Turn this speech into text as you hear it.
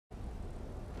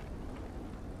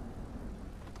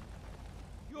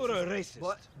You're a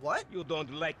racist. What? You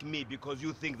don't like me because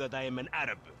you think that I am an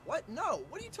Arab. What? No.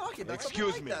 What are you talking about?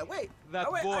 Excuse Something me. like that. Wait. That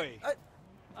Oh, wait, boy.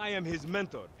 I am his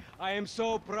mentor. I am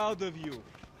so proud of you.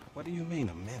 What do you mean,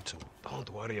 a mentor? Don't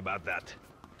worry about that.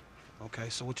 Okay,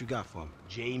 so what you got for me?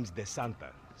 James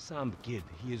DeSanta. Some kid.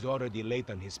 He is already late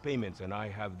on his payments, and I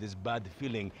have this bad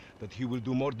feeling that he will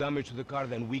do more damage to the car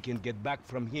than we can get back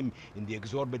from him in the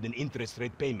exorbitant interest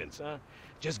rate payments, huh?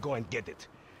 Just go and get it.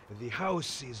 The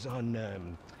house is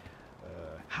on,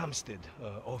 Hampstead,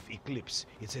 off Eclipse.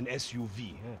 It's an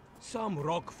SUV, huh? Some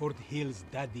Rockford Hills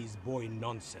daddy's boy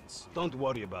nonsense. Don't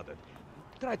worry about it.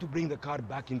 Try to bring the car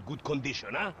back in good condition,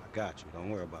 huh? I got you, don't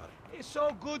worry about it. It's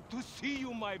so good to see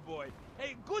you, my boy.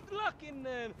 Hey, good luck in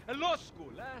law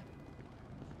school, huh?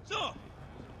 So,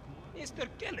 Mr.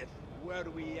 Kenneth, were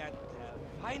we at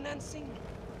financing?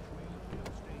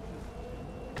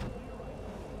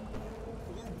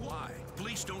 Why?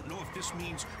 Police don't know if this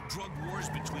means drug wars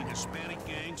between Hispanic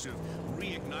gangs have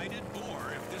reignited,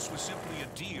 or if this was simply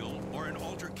a deal or an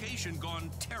altercation gone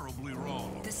terribly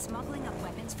wrong. The smuggling of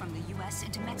weapons from the U.S.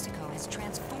 into Mexico has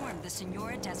transformed the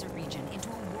Sonora Desert region into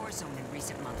a war zone in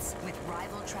recent months, with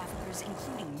rival traffickers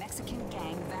including Mexican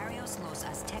gang Barrios Los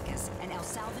Aztecas and El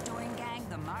Salvadoran gang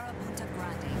the Marabunta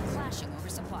Grande clashing over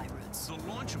supply routes. The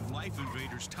launch of Life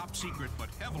Invader's top-secret but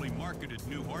heavily marketed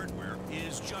new hardware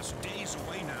is just days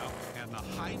away now, and the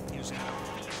hype is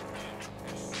out.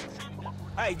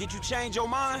 Hey, did you change your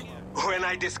mind? When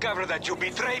I discover that you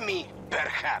betray me,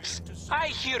 perhaps. I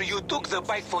hear you took the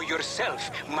bike for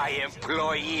yourself, my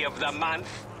employee of the month.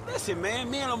 Listen, man,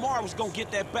 me and Lamar was gonna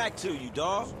get that back to you,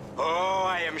 dawg. Oh,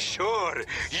 I am sure.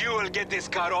 You will get this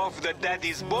car off the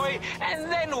daddy's boy,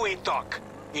 and then we talk.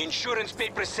 Insurance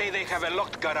papers say they have a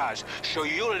locked garage, so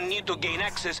you'll need to gain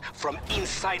access from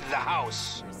inside the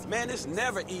house. Man, it's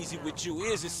never easy with you,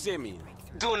 is it, Simeon?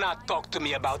 Do not talk to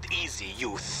me about easy,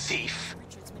 you thief.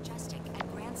 Richards Majestic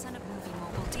and grandson of movie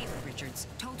mogul David Richards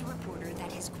told a reporter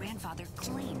that his grandfather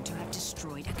claimed to have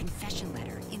destroyed a confession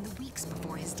letter in the weeks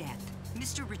before his death.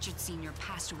 Mr. Richards Sr.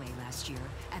 passed away last year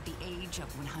at the age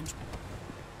of 100.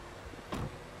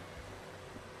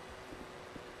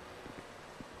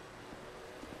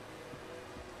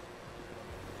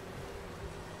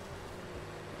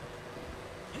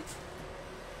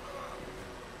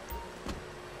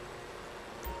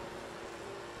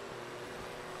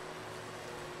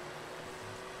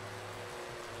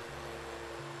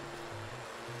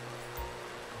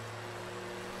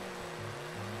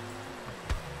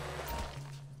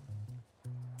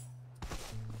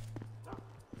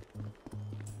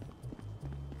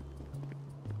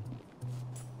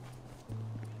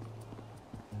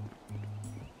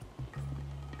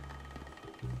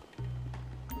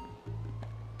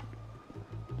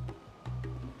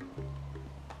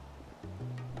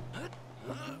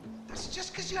 That's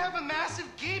just because you have a massive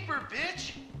gaper,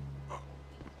 bitch.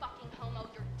 Fucking homo,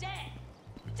 you're dead.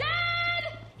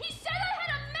 Dad! He said I had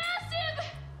a massive...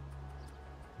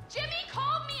 Jimmy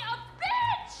called me a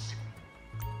bitch!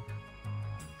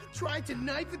 You tried to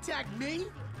knife attack me?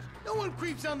 No one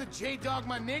creeps on the J-Dog,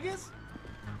 my niggas.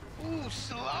 Ooh,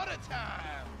 slaughter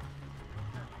time.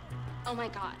 Oh my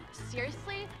god,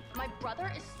 seriously? My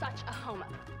brother is such a homo.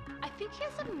 I think he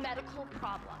has a medical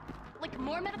problem. Like,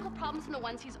 more medical problems than the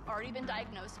ones he's already been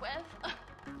diagnosed with.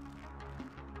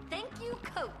 Thank you,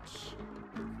 Coach.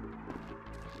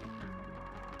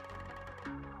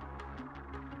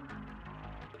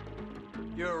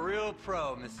 You're a real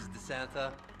pro, Mrs.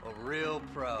 DeSanta. A real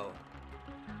pro.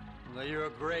 Well, you're a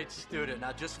great student.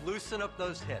 Now just loosen up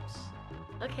those hips.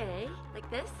 Okay, like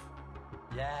this?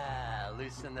 Yeah,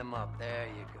 loosen them up. There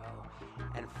you go.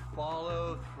 And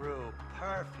follow through.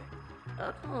 Perfect.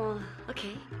 Oh,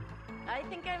 okay. I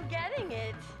think I'm getting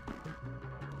it.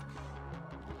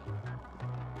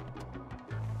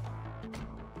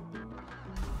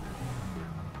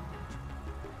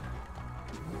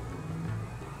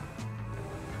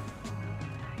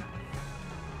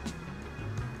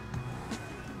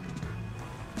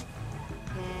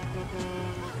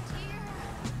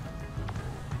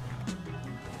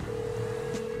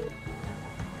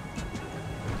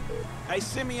 Hey,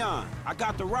 Simeon, I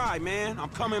got the ride, man. I'm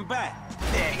coming back.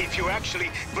 If you actually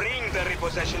bring the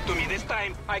repossession to me this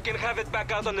time, I can have it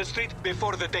back out on the street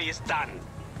before the day is done.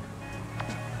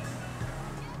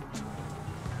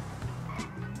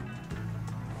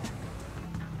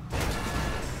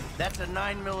 That's a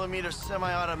 9mm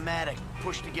semi-automatic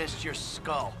pushed against your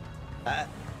skull.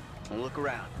 Don't look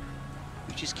around.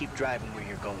 You just keep driving where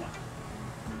you're going.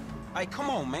 Hey, come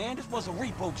on, man. This was a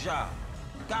repo job.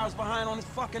 The guy was behind on his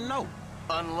fucking note.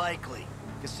 Unlikely,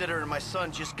 considering my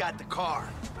son just got the car.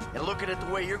 And looking at the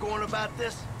way you're going about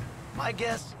this, My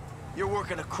guess, you're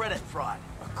working a credit fraud.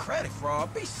 A credit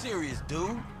fraud? Be serious,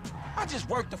 dude. I just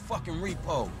worked the fucking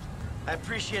repos. I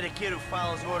appreciate a kid who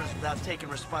follows orders without taking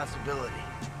responsibility.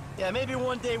 Yeah, maybe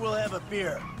one day we'll have a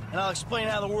beer, and I'll explain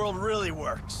how the world really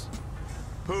works.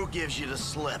 Who gives you the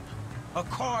slip? A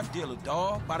car dealer,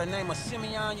 dawg, by the name of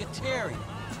Simeon Yetarian.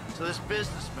 So this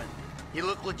businessman, he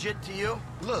look legit to you?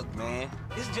 Look, man,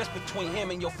 it's just between him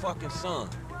and your fucking son.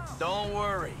 Don't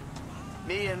worry.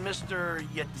 Me and Mr.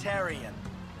 Yetarian,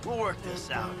 we'll work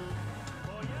this out.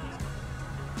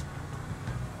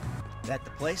 That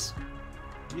the place?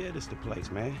 Yeah, this the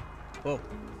place, man. Whoa.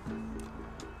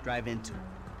 Drive into it.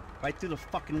 Right through the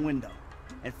fucking window.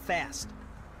 And fast.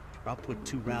 Or I'll put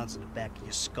 2 rounds in the back of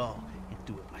your skull and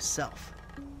do it myself.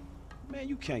 Man,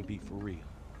 you can't be for real.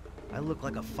 I look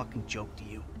like a fucking joke to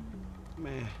you.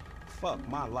 Man, fuck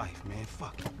my life, man.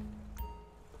 Fuck it.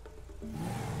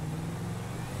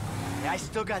 Hey, I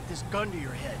still got this gun to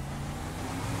your head.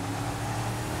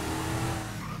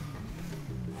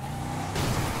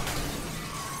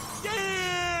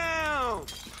 Damn!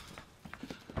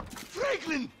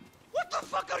 Franklin! What the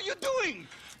fuck are you doing?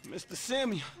 Mr.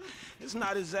 Simeon, it's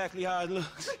not exactly how it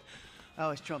looks. I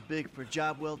always trump big for a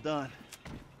job well done.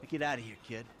 Now get out of here,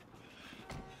 kid.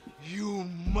 You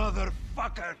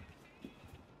motherfucker!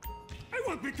 I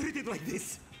won't be treated like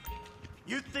this.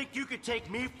 You think you could take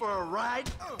me for a ride?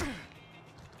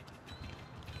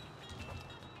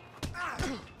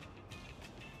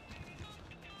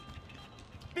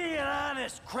 Be an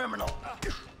honest criminal.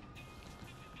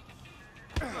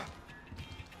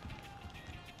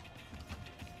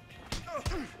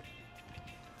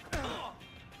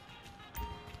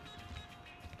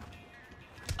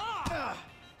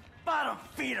 Bottom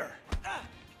feeder.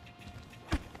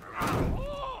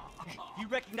 You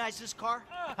recognize this car?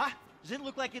 Huh? Does it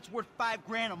look like it's worth $5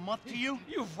 grand a month to you?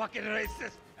 You fucking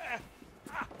racist!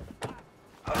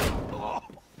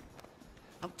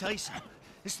 I'll tell you something.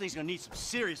 This thing's gonna need some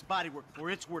serious body work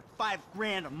before it's worth $5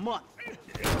 grand a month.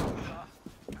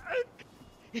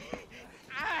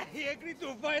 He agreed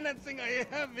to financing. I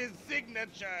have his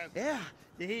signature. Yeah,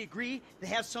 did he agree to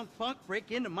have some punk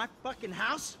break into my fucking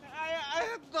house?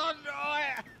 I don't know.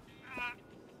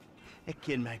 That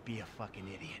kid might be a fucking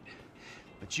idiot,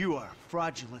 but you are a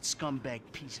fraudulent scumbag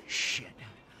piece of shit.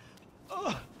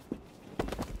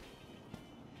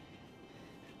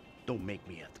 Don't make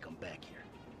me have to come back here.